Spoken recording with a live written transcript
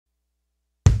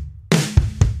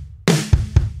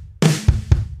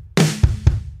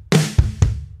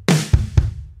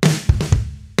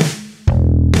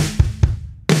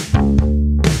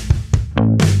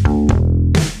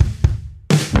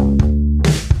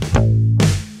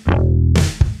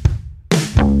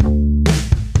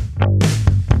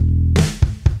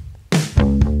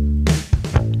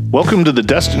Welcome to the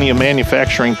Destiny of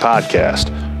Manufacturing podcast,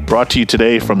 brought to you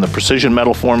today from the Precision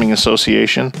Metal Forming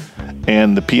Association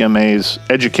and the PMA's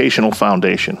Educational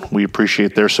Foundation. We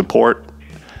appreciate their support.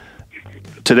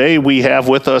 Today we have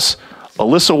with us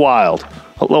Alissa Wild.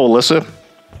 Hello, Alissa.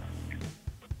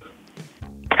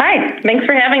 Hi, thanks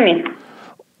for having me.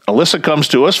 Alissa comes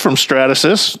to us from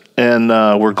Stratasys, and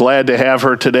we're glad to have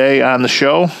her today on the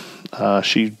show.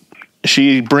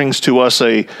 She brings to us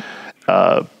a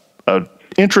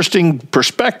interesting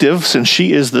perspective, since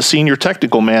she is the Senior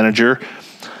Technical Manager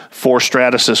for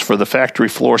Stratasys for the Factory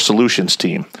Floor Solutions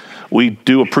team. We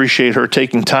do appreciate her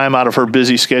taking time out of her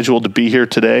busy schedule to be here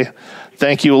today.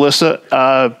 Thank you,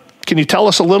 Alissa. Can you tell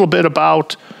us a little bit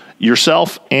about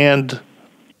yourself and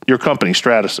your company,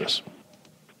 Stratasys?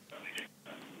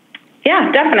 Yeah,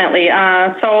 definitely.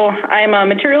 So I'm a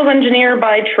materials engineer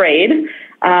by trade,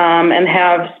 and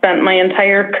have spent my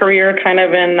entire career kind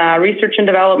of in research and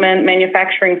development,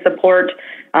 manufacturing support,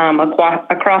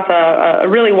 across a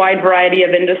really wide variety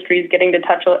of industries, getting to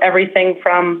touch everything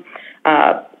from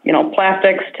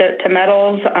plastics to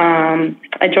metals.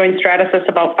 I joined Stratasys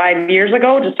about 5 years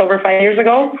ago, just over 5 years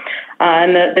ago.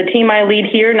 And the team I lead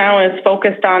here now is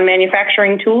focused on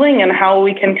manufacturing tooling and how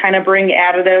we can kind of bring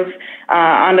additive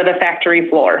onto the factory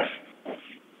floor.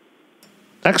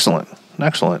 Excellent.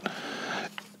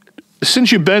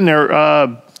 Since you've been there,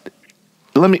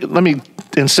 let me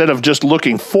instead of just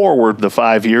looking forward the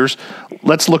 5 years,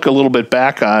 let's look a little bit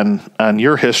back on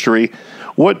your history.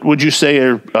 What would you say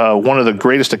are one of the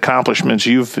greatest accomplishments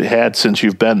you've had since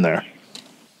you've been there?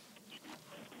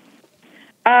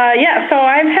 So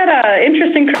I've had an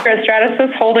interesting career at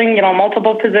Stratasys, holding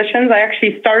multiple positions. I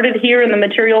actually started here in the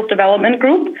materials development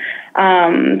group.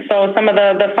 So some of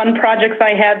the fun projects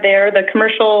I had there, the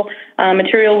commercial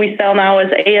material we sell now is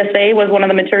ASA, was one of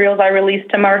the materials I released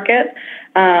to market,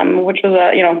 which was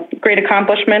a great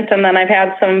accomplishment. And then I've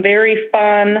had some very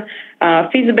fun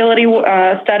feasibility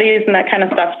studies and that kind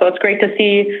of stuff. So it's great to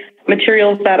see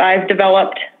materials that I've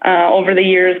developed over the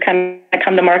years kind of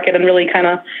come to market and really kind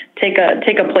of take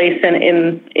a place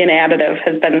in additive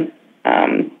has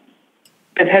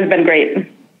been great.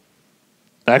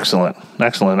 Excellent.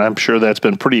 I'm sure that's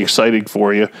been pretty exciting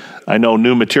for you. I know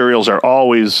new materials are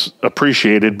always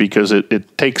appreciated because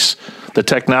it takes the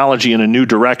technology in a new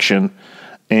direction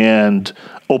and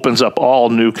opens up all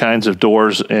new kinds of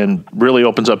doors and really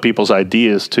opens up people's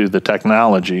ideas to the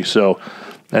technology. So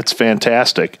that's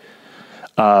fantastic.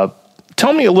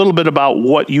 Tell me a little bit about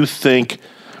what you think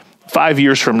 5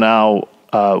 years from now.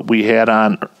 We had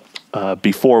on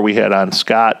before we had on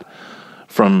Scott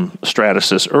from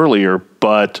Stratasys earlier,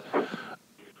 but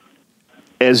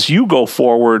as you go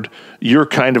forward, you're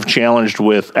kind of challenged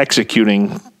with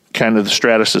executing kind of the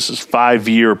Stratasys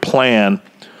 5-year plan.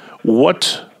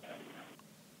 What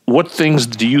things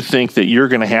do you think that you're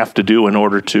going to have to do in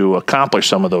order to accomplish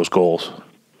some of those goals?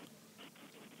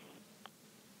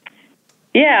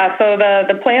 Yeah, so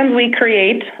the plans we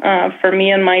create for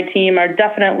me and my team are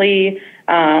definitely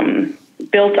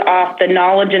built off the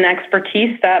knowledge and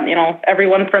expertise that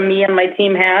everyone from me and my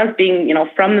team has, being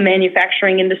from the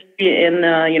manufacturing industry in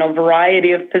a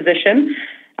variety of positions,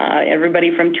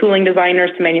 everybody from tooling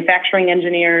designers to manufacturing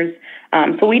engineers.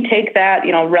 So we take that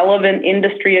relevant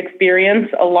industry experience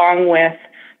along with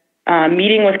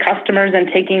meeting with customers and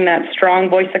taking that strong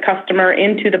voice of customer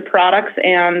into the products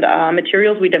and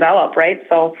materials we develop, right?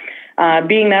 So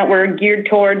being that we're geared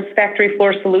towards factory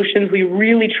floor solutions, we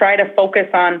really try to focus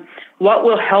on what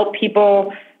will help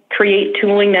people create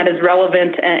tooling that is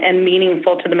relevant and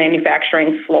meaningful to the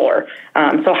manufacturing floor.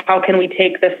 So how can we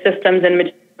take the systems and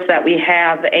materials that we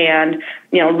have and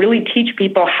really teach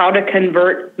people how to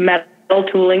convert metal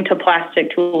tooling to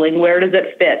plastic tooling? Where does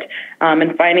it fit?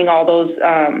 And finding all those.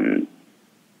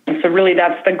 So really,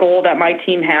 that's the goal that my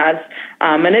team has,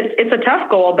 and it's a tough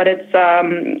goal, but it's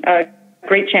a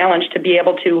great challenge to be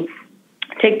able to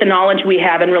take the knowledge we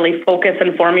have and really focus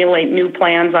and formulate new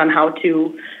plans on how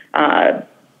to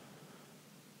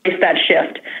face that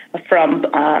shift from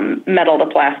metal to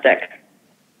plastic.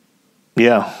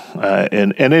 Yeah,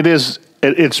 and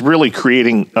it's really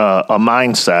creating a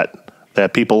mindset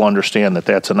that people understand that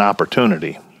that's an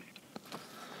opportunity.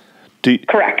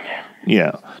 Correct.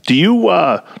 Yeah. Do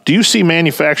you see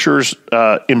manufacturers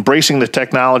embracing the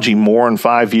technology more in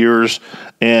 5 years,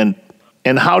 and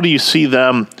how do you see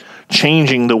them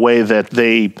changing the way that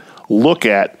they look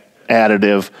at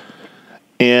additive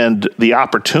and the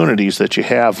opportunities that you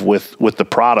have with the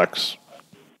products?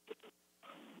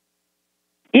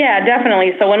 Yeah,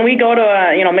 definitely. So when we go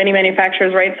to many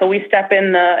manufacturers, right? So we step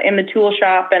in the tool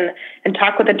shop and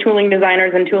talk with the tooling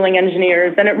designers and tooling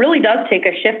engineers, and it really does take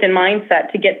a shift in mindset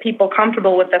to get people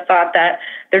comfortable with the thought that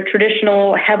their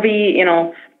traditional heavy,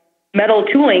 metal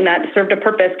tooling that served a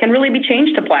purpose can really be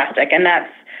changed to plastic, and that's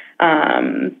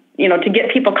to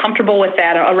get people comfortable with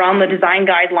that around the design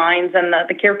guidelines and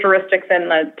the characteristics and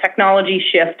the technology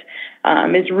shift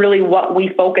is really what we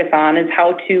focus on, is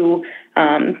how to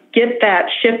get that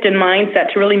shift in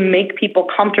mindset to really make people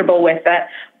comfortable with that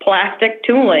plastic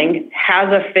tooling has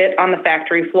a fit on the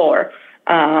factory floor,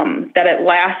 that it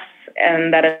lasts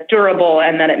and that it's durable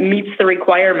and that it meets the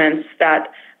requirements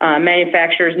that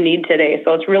manufacturers need today.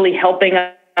 So it's really helping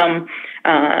them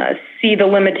see the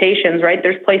limitations, right?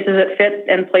 There's places it fit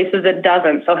and places it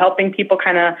doesn't. So helping people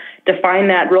kind of define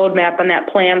that roadmap and that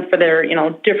plan for their,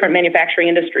 different manufacturing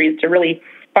industries to really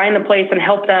find the place and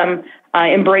help them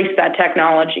embrace that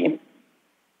technology.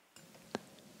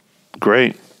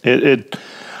 Great.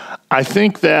 I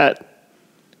think that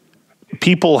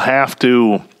people have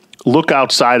to look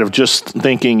outside of just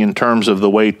thinking in terms of the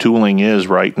way tooling is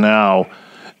right now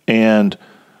and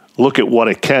look at what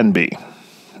it can be.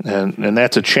 And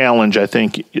that's a challenge, I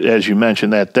think, as you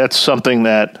mentioned, that's something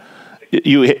that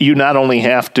you not only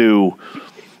have to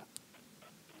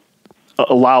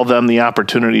allow them the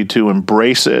opportunity to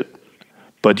embrace it,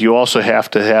 but you also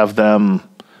have to have them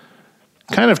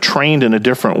kind of trained in a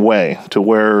different way to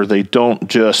where they don't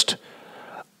just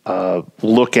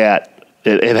look at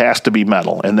it. It has to be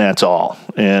metal, and that's all.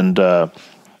 And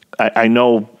I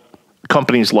know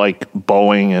companies like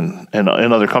Boeing and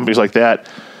other companies like that,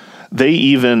 they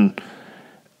even,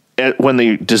 when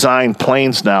they design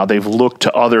planes now, they've looked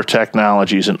to other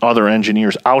technologies and other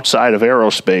engineers outside of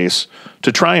aerospace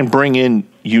to try and bring in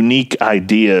unique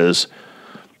ideas,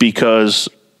 because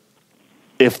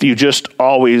if you just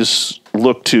always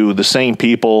look to the same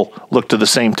people, look to the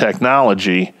same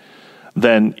technology,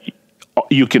 then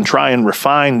you can try and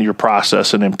refine your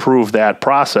process and improve that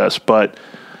process, but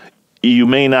you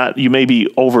may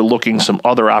be overlooking some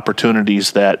other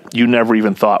opportunities that you never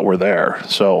even thought were there.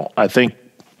 So I think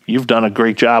you've done a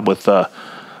great job with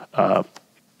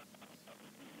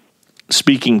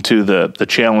speaking to the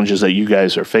challenges that you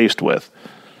guys are faced with.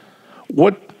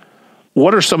 What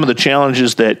are some of the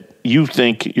challenges that you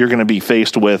think you're going to be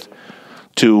faced with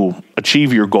to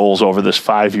achieve your goals over this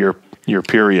 5-year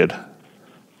period?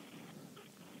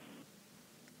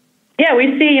 Yeah,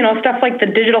 we see, stuff like the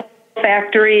digital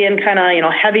factory and kind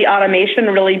of, heavy automation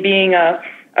really being a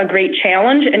great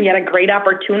challenge and yet a great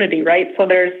opportunity, right? So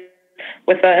there's,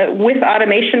 with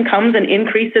automation comes an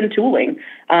increase in tooling,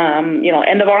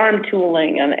 end of arm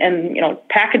tooling and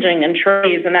packaging and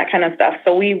trays and that kind of stuff.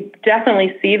 So we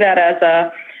definitely see that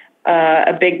as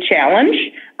a big challenge,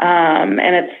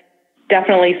 and it's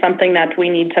definitely something that we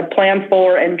need to plan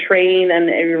for and train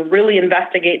and really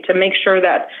investigate to make sure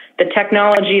that the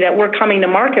technology that we're coming to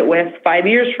market with 5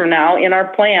 years from now in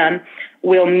our plan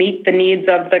will meet the needs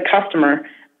of the customer.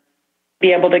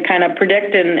 Be able to kind of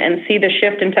predict and see the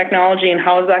shift in technology and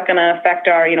how is that going to affect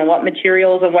our, what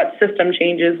materials and what system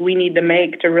changes we need to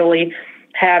make to really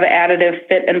have additive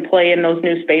fit and play in those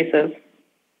new spaces.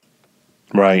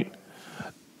 Right.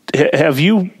 Have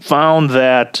you found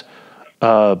that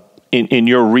in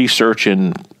your research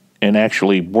and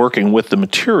actually working with the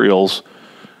materials,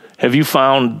 have you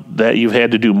found that you've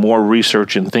had to do more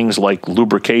research in things like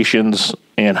lubrications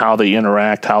and how they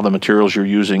interact, how the materials you're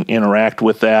using interact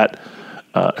with that?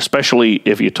 Especially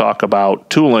if you talk about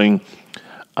tooling,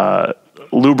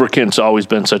 lubricant's always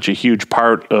been such a huge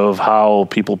part of how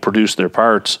people produce their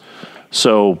parts.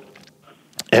 So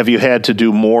have you had to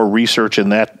do more research in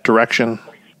that direction?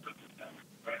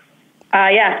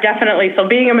 Yeah, definitely. So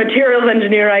being a materials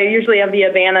engineer, I usually have the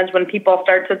advantage when people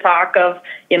start to talk of,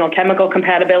 chemical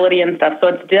compatibility and stuff. So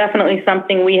it's definitely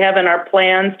something we have in our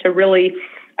plans to really,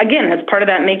 again, as part of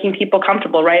that, making people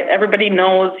comfortable, right? Everybody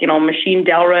knows, machine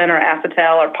Delrin or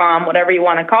acetal or POM, whatever you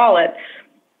want to call it.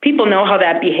 People know how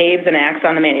that behaves and acts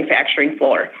on the manufacturing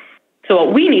floor. So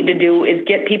what we need to do is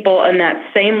get people in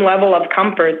that same level of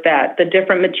comfort that the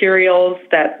different materials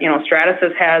that,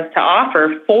 Stratasys has to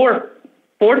offer for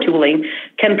tooling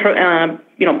can,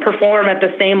 perform at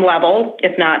the same level,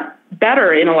 if not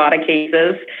better in a lot of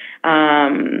cases,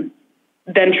 than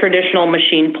traditional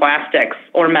machined plastics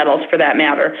or metals for that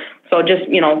matter. So just,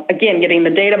 again, getting the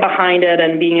data behind it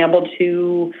and being able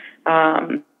to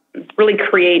really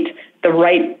create the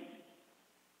right,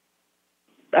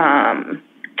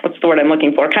 what's the word I'm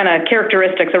looking for, kind of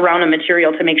characteristics around a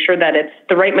material to make sure that it's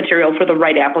the right material for the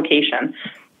right application.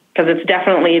 Because it's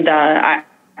definitely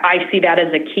I see that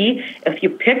as a key. If you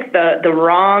pick the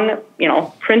wrong,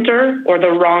 printer or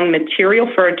the wrong material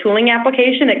for a tooling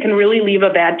application, it can really leave a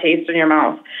bad taste in your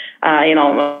mouth,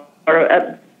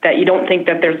 that you don't think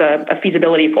that there's a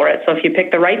feasibility for it. So if you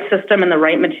pick the right system and the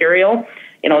right material,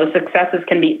 the successes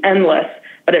can be endless,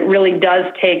 but it really does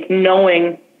take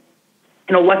knowing,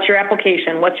 what's your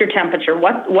application, what's your temperature,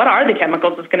 what are the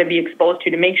chemicals it's going to be exposed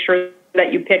to make sure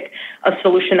that you pick a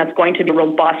solution that's going to be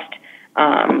robust,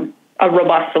 a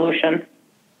robust solution.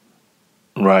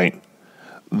 Right.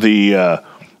 The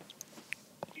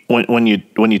when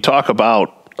you talk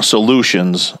about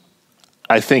solutions,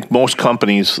 I think most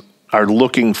companies are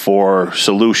looking for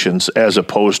solutions as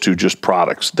opposed to just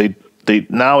products. They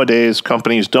nowadays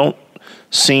companies don't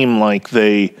seem like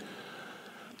they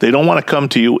don't want to come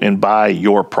to you and buy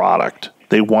your product.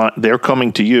 They're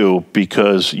coming to you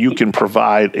because you can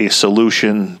provide a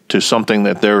solution to something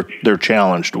that they're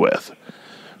challenged with.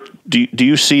 Do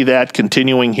you see that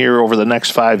continuing here over the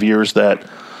next 5 years, that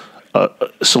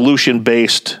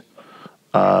solution-based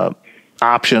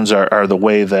options are the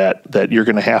way that you're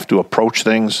going to have to approach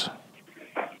things?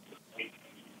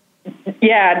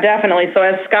 Yeah, definitely. So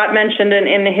as Scott mentioned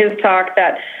in his talk,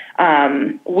 that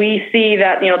we see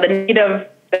that, the need of,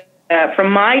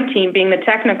 from my team being the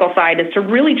technical side, is to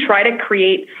really try to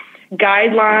create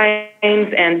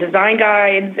guidelines and design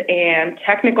guides and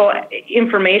technical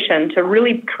information to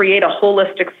really create a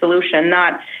holistic solution,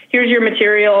 not here's your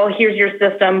material, here's your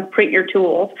system, print your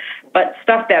tools, but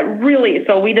stuff that really,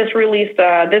 so we just released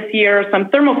this year some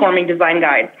thermoforming design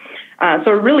guides.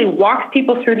 So it really walks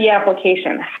people through the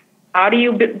application. How do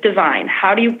you design?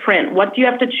 How do you print? What do you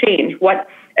have to change? What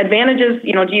advantages,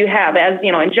 do you have? As,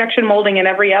 injection molding and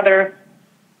every other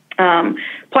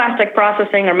plastic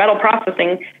processing or metal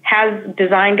processing has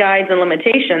design guides and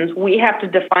limitations. We have to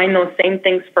define those same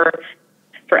things for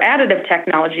additive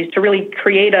technologies to really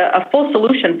create a full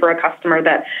solution for a customer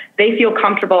that they feel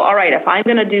comfortable. All right, if I'm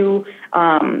going to do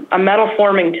a metal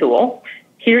forming tool,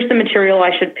 here's the material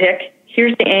I should pick.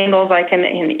 Here's the angles I can,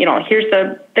 here's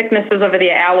the thicknesses of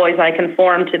the alloys I can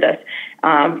form to this,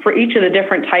 for each of the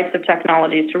different types of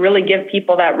technologies, to really give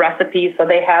people that recipe so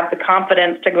they have the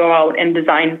confidence to go out and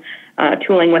design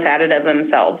tooling with additive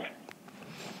themselves.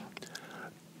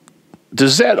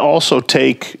 Does that also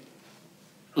take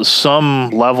some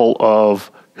level of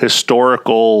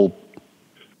historical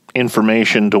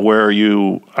information to where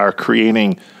you are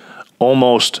creating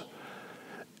almost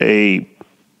a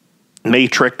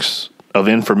matrix of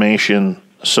information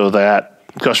so that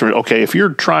customer, okay, if you're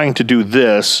trying to do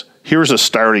this, here's a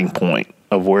starting point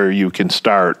of where you can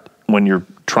start when you're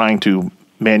trying to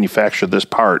manufacture this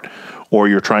part or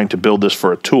you're trying to build this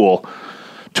for a tool.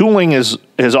 Tooling has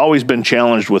always been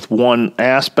challenged with one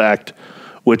aspect,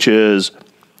 which is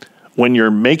when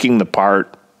you're making the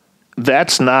part,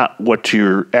 that's not what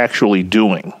you're actually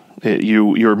doing.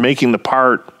 You're making the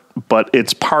part, but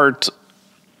it's part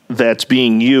that's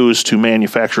being used to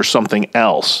manufacture something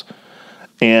else.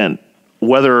 And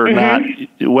whether or not,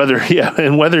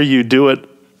 whether you do it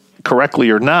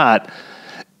correctly or not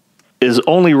is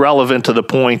only relevant to the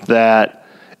point that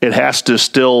it has to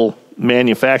still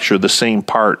manufacture the same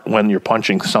part when you're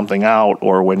punching something out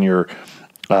or when you're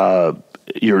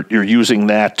using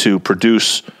that to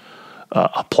produce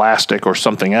a plastic or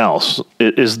something else.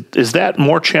 Is that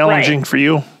more challenging for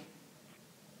you?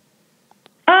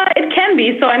 It can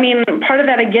be. So, part of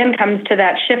that, again, comes to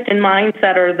that shift in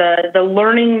mindset or the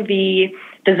learning the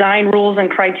design rules and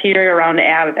criteria around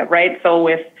additive, right? So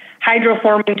with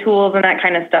hydroforming tools and that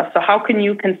kind of stuff. So how can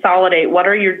you consolidate? What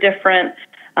are your different,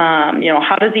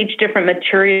 how does each different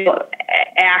material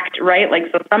act, right? Like,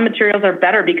 so some materials are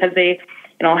better because they,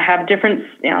 have different,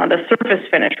 the surface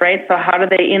finish, right? So how do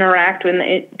they interact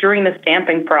during the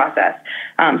stamping process?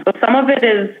 So some of it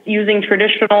is using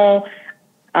traditional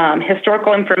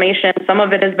historical information. Some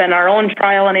of it has been our own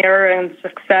trial and error and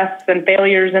success and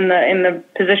failures in the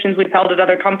positions we've held at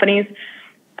other companies.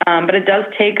 But it does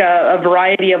take a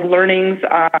variety of learnings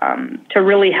to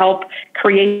really help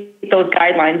create those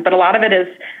guidelines. But a lot of it is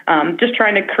just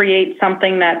trying to create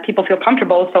something that people feel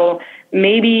comfortable. So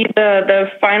maybe the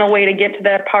final way to get to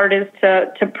that part is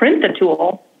to print the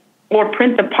tool or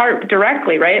print the part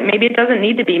directly, right? Maybe it doesn't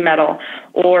need to be metal,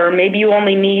 or maybe you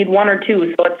only need one or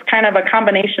two. So it's kind of a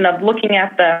combination of looking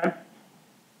at the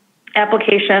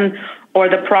application or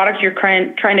the product you're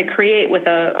trying to create with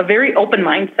a very open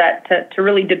mindset to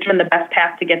really determine the best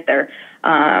path to get there.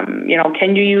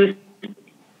 Can you use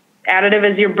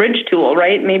additive is your bridge tool,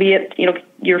 right? Maybe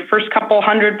your first couple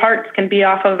hundred parts can be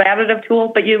off of additive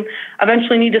tool, but you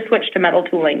eventually need to switch to metal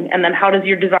tooling. And then how does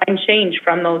your design change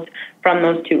from those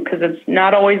two? Because it's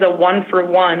not always a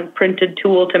one-for-one printed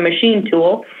tool to machine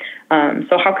tool.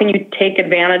 So how can you take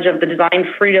advantage of the design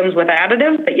freedoms with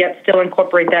additive, but yet still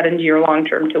incorporate that into your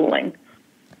long-term tooling?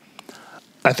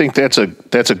 I think that's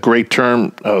a great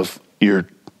term of your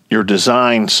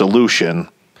design solution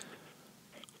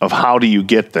of how do you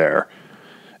get there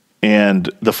and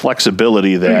the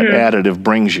flexibility that additive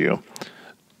brings you.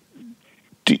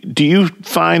 Do you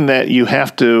find that you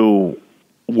have to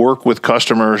work with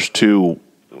customers to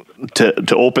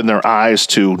open their eyes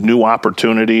to new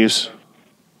opportunities?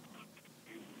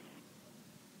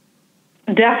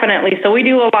 Definitely. So we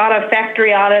do a lot of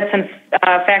factory audits and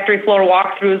factory floor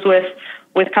walkthroughs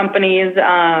with companies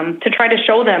to try to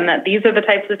show them that these are the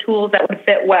types of tools that would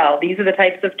fit well. These are the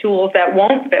types of tools that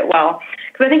won't fit well.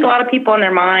 Because I think a lot of people in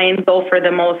their mind go for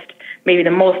maybe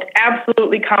the most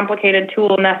absolutely complicated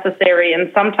tool necessary,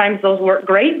 and sometimes those work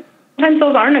great, sometimes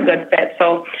those aren't a good fit.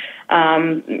 So,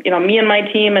 me and my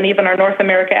team and even our North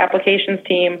America applications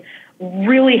team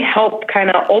really help kind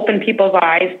of open people's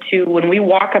eyes to, when we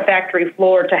walk a factory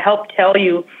floor, to help tell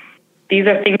you these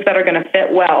are things that are going to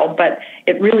fit well. But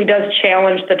it really does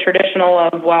challenge the traditional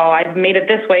of, well, I've made it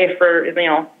this way for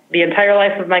the entire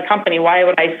life of my company. Why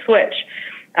would I switch?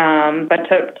 But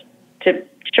to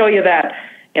show you that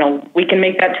we can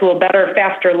make that tool better,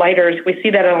 faster, lighter. We see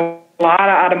that in a lot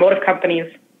of automotive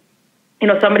companies.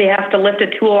 Somebody has to lift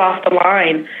a tool off the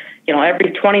line.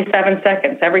 Every 27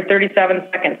 seconds, every 37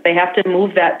 seconds, they have to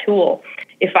move that tool.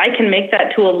 If I can make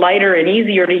that tool lighter and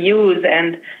easier to use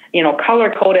and,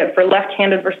 color code it for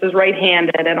left-handed versus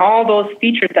right-handed and all those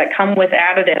features that come with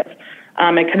additive,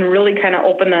 it can really kind of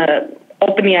open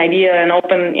the idea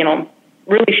and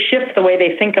really shift the way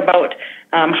they think about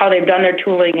how they've done their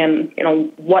tooling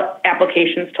and, what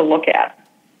applications to look at.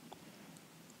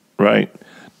 Right.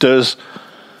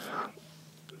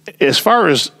 As far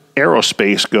as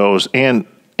aerospace goes and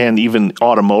even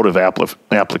automotive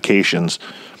applications,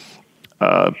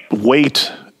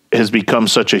 weight has become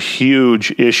such a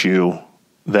huge issue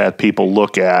that people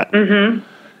look at.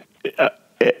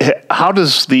 How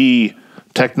does the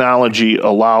technology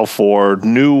allow for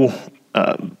new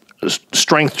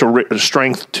strength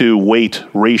to weight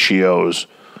ratios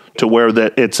to where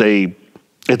that it's a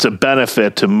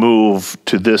benefit to move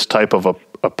to this type of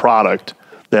a product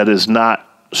that is not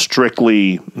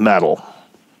strictly metal?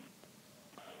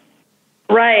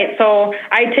 Right. So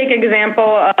I take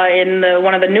example in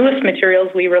one of the newest materials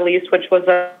we released, which was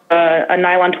a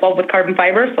nylon 12 with carbon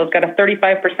fiber. So it's got a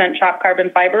 35% chopped carbon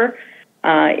fiber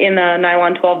in a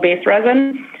nylon 12 base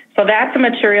resin. So that's a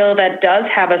material that does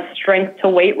have a strength to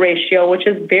weight ratio, which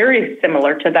is very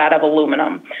similar to that of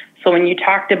aluminum. So when you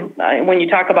talk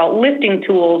about lifting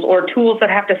tools or tools that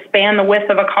have to span the width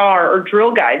of a car or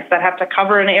drill guides that have to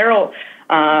cover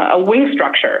a wing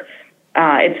structure,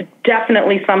 it's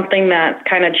definitely something that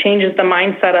kind of changes the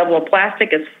mindset of, well,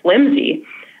 plastic is flimsy,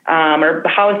 or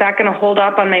how is that going to hold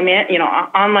up on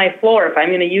my floor if I'm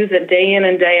going to use it day in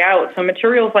and day out? So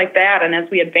materials like that, and as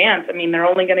we advance, they're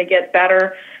only going to get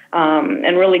better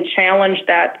and really challenge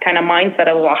that kind of mindset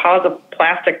of, well, how is a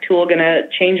plastic tool going to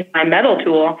change my metal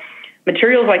tool?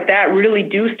 Materials like that really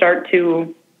do start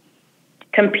to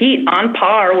compete on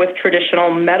par with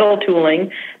traditional metal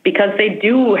tooling because they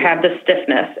do have the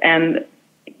stiffness, and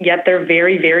yet they're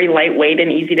very, very lightweight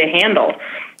and easy to handle.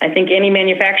 I think any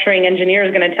manufacturing engineer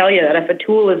is going to tell you that if a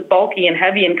tool is bulky and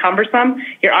heavy and cumbersome,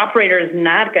 your operator is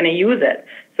not going to use it.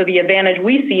 So the advantage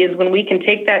we see is when we can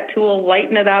take that tool,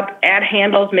 lighten it up, add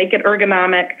handles, make it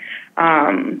ergonomic,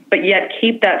 but yet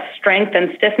keep that strength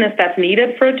and stiffness that's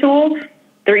needed for a tool,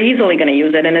 they're easily going to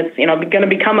use it, and it's going to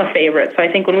become a favorite. So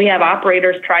I think when we have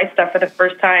operators try stuff for the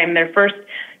first time, their first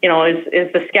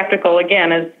is the skeptical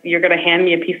again is, you're going to hand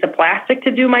me a piece of plastic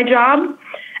to do my job,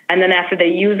 and then after they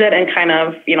use it and kind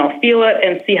of feel it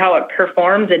and see how it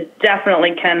performs, it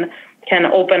definitely can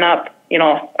open up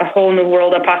a whole new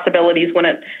world of possibilities when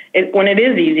it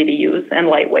is easy to use and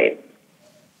lightweight.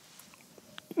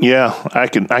 Yeah, I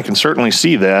can certainly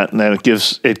see that, and that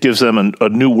it gives them a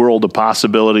new world of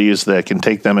possibilities that can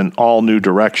take them in all new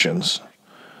directions.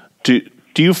 Do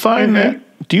you find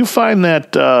that? Do you find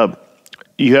that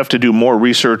you have to do more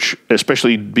research,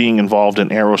 especially being involved in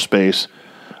aerospace?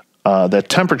 That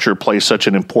temperature plays such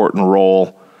an important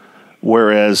role,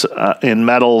 whereas in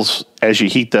metals, as you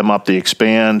heat them up, they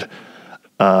expand.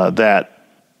 That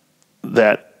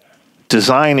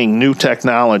designing new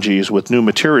technologies with new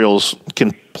materials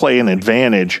can play an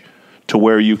advantage to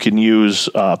where you can use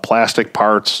plastic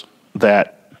parts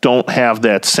that don't have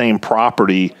that same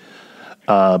property,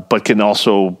 but can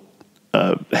also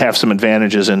have some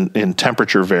advantages in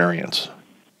temperature variance.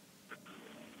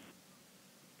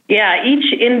 Yeah,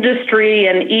 each industry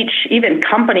and each even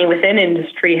company within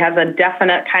industry has a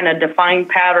definite kind of defined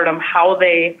pattern of how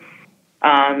they,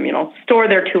 store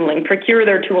their tooling, procure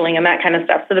their tooling, and that kind of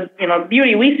stuff. So the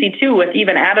beauty we see too with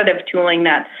even additive tooling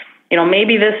that,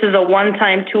 maybe this is a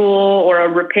one-time tool or a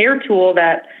repair tool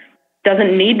that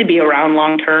doesn't need to be around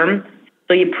long term.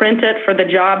 So you print it for the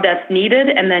job that's needed,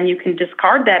 and then you can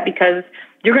discard that because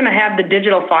you're going to have the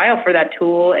digital file for that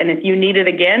tool, and if you need it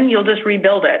again, you'll just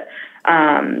rebuild it.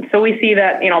 So we see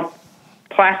that,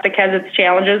 plastic has its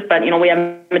challenges, but, we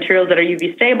have materials that are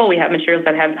UV stable. We have materials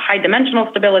that have high dimensional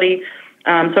stability.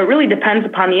 So it really depends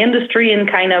upon the industry and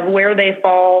kind of where they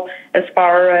fall as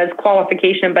far as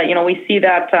qualification. But, we see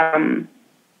that,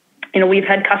 we've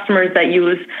had customers that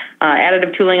use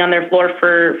additive tooling on their floor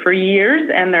for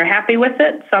years, and they're happy with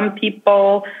it. Some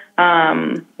people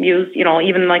use,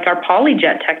 even like our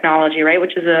PolyJet technology, right,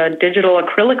 which is a digital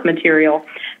acrylic material,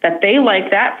 that they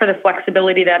like that for the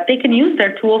flexibility that they can use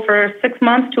their tool for 6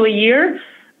 months to a year,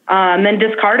 and then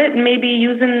discard it and maybe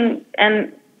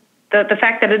and the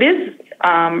fact that it is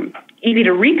easy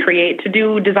to recreate, to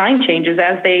do design changes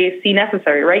as they see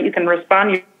necessary, right? You can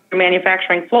respond to your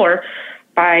manufacturing floor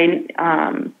by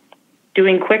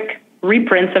doing quick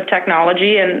reprints of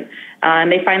technology, and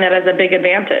they find that as a big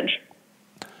advantage.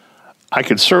 I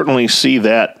could certainly see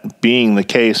that being the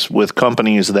case with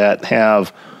companies that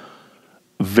have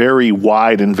very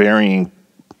wide and varying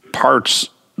parts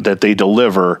that they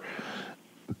deliver,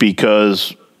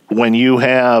 because when you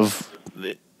have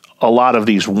a lot of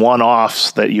these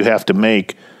one-offs that you have to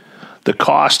make, the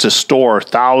cost to store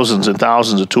thousands and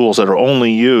thousands of tools that are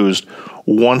only used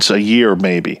once a year,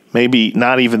 maybe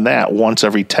not even that, once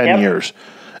every 10 years,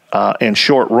 and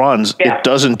short runs, it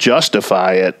doesn't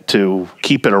justify it to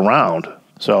keep it around.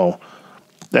 So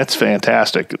that's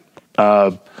fantastic.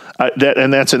 And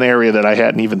that's an area that I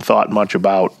hadn't even thought much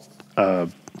about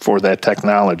for that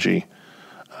technology,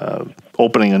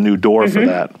 opening a new door for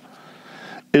that.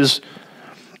 Is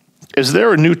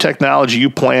there a new technology you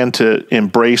plan to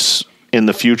embrace in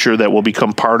the future that will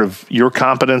become part of your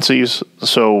competencies?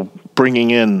 So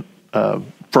bringing in,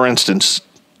 for instance,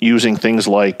 using things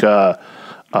like the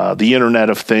Internet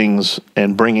of Things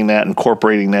and bringing that,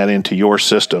 incorporating that into your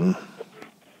system.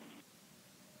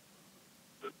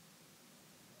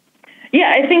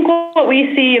 Yeah, I think what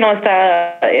we see, is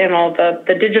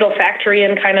the digital factory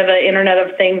and kind of the Internet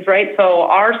of Things, right? So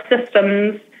our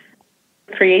systems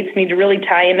creates need to really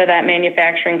tie into that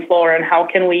manufacturing floor, and how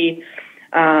can we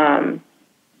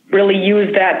really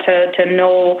use that to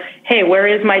know, hey, where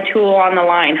is my tool on the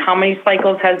line? How many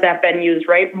cycles has that been used,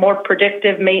 right? More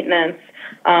predictive maintenance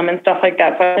and stuff like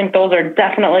that. So I think those are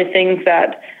definitely things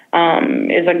that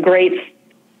is a great,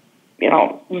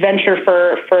 venture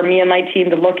for me and my team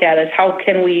to look at, is how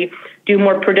can we do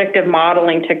more predictive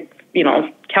modeling to,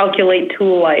 calculate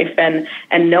tool life and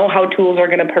know how tools are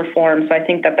going to perform. So I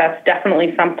think that that's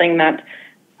definitely something that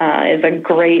is a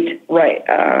great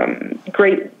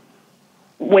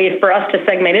way for us to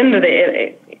segment into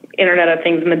the Internet of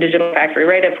Things in the digital factory,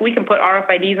 right? If we can put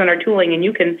RFIDs on our tooling and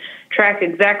you can track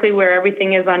exactly where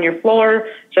everything is on your floor,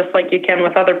 just like you can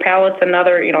with other pallets and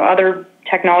other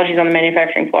technologies on the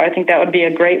manufacturing floor, I think that would be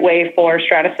a great way for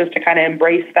Stratasys to kind of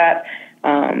embrace that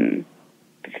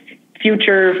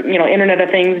future, Internet of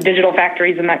Things, digital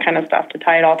factories, and that kind of stuff, to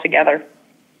tie it all together.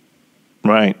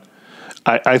 Right.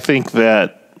 I think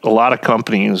that a lot of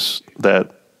companies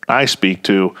that I speak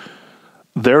to,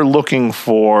 they're looking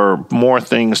for more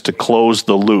things to close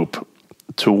the loop,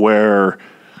 to where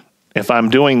if I'm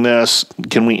doing this,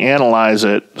 can we analyze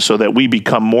it so that we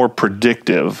become more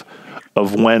predictive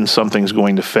of when something's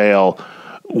going to fail,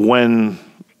 when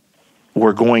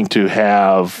we're going to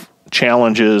have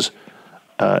challenges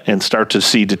and start to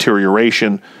see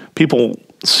deterioration. People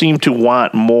seem to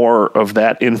want more of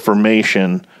that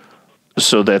information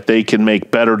so that they can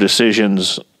make better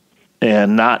decisions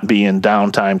and not be in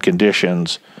downtime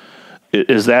conditions.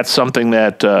 Is that something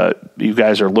that you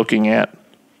guys are looking at?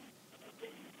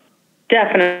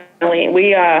 Definitely.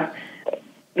 We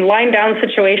line down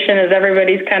situation is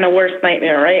everybody's kind of worst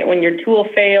nightmare, right? When your tool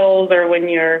fails or when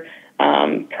your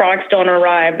products don't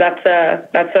arrive, that's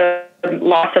a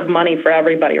loss of money for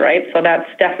everybody, right? So that's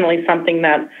definitely something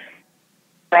that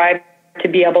I to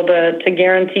be able to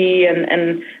guarantee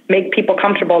and make people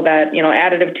comfortable that,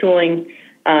 additive tooling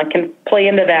can play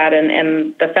into that,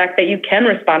 and the fact that you can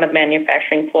respond to the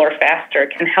manufacturing floor faster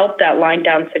can help that line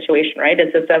down situation, right?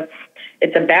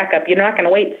 It's a backup. You're not going to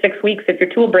wait 6 weeks if your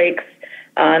tool breaks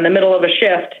in the middle of a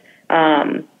shift.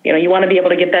 you want to be able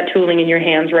to get that tooling in your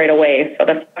hands right away. So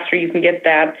the faster you can get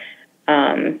that,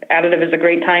 additive is a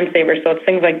great time saver. So it's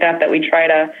things like that we try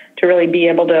to really be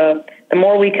able to, the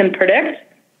more we can predict,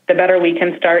 the better we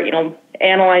can start,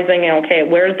 analyzing, okay,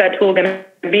 where's that tool going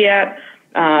to be at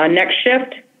next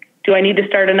shift? Do I need to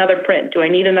start another print? Do I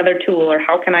need another tool, or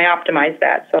how can I optimize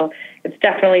that? So it's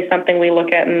definitely something we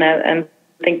look at and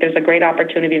think there's a great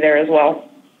opportunity there as well.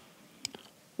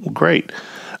 Great.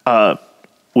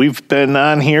 We've been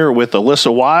on here with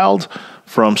Alissa Wild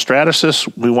from Stratasys.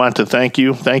 We want to thank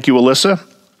you. Thank you, Alissa.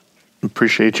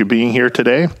 Appreciate you being here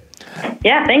today.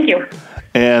 Yeah, thank you.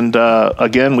 And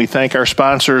again, we thank our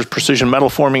sponsors, Precision Metal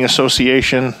Forming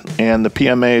Association and the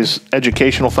PMA's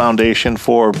Educational Foundation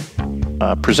for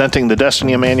presenting the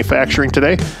Destiny of Manufacturing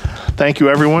today. Thank you,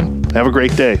 everyone. Have a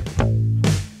great day.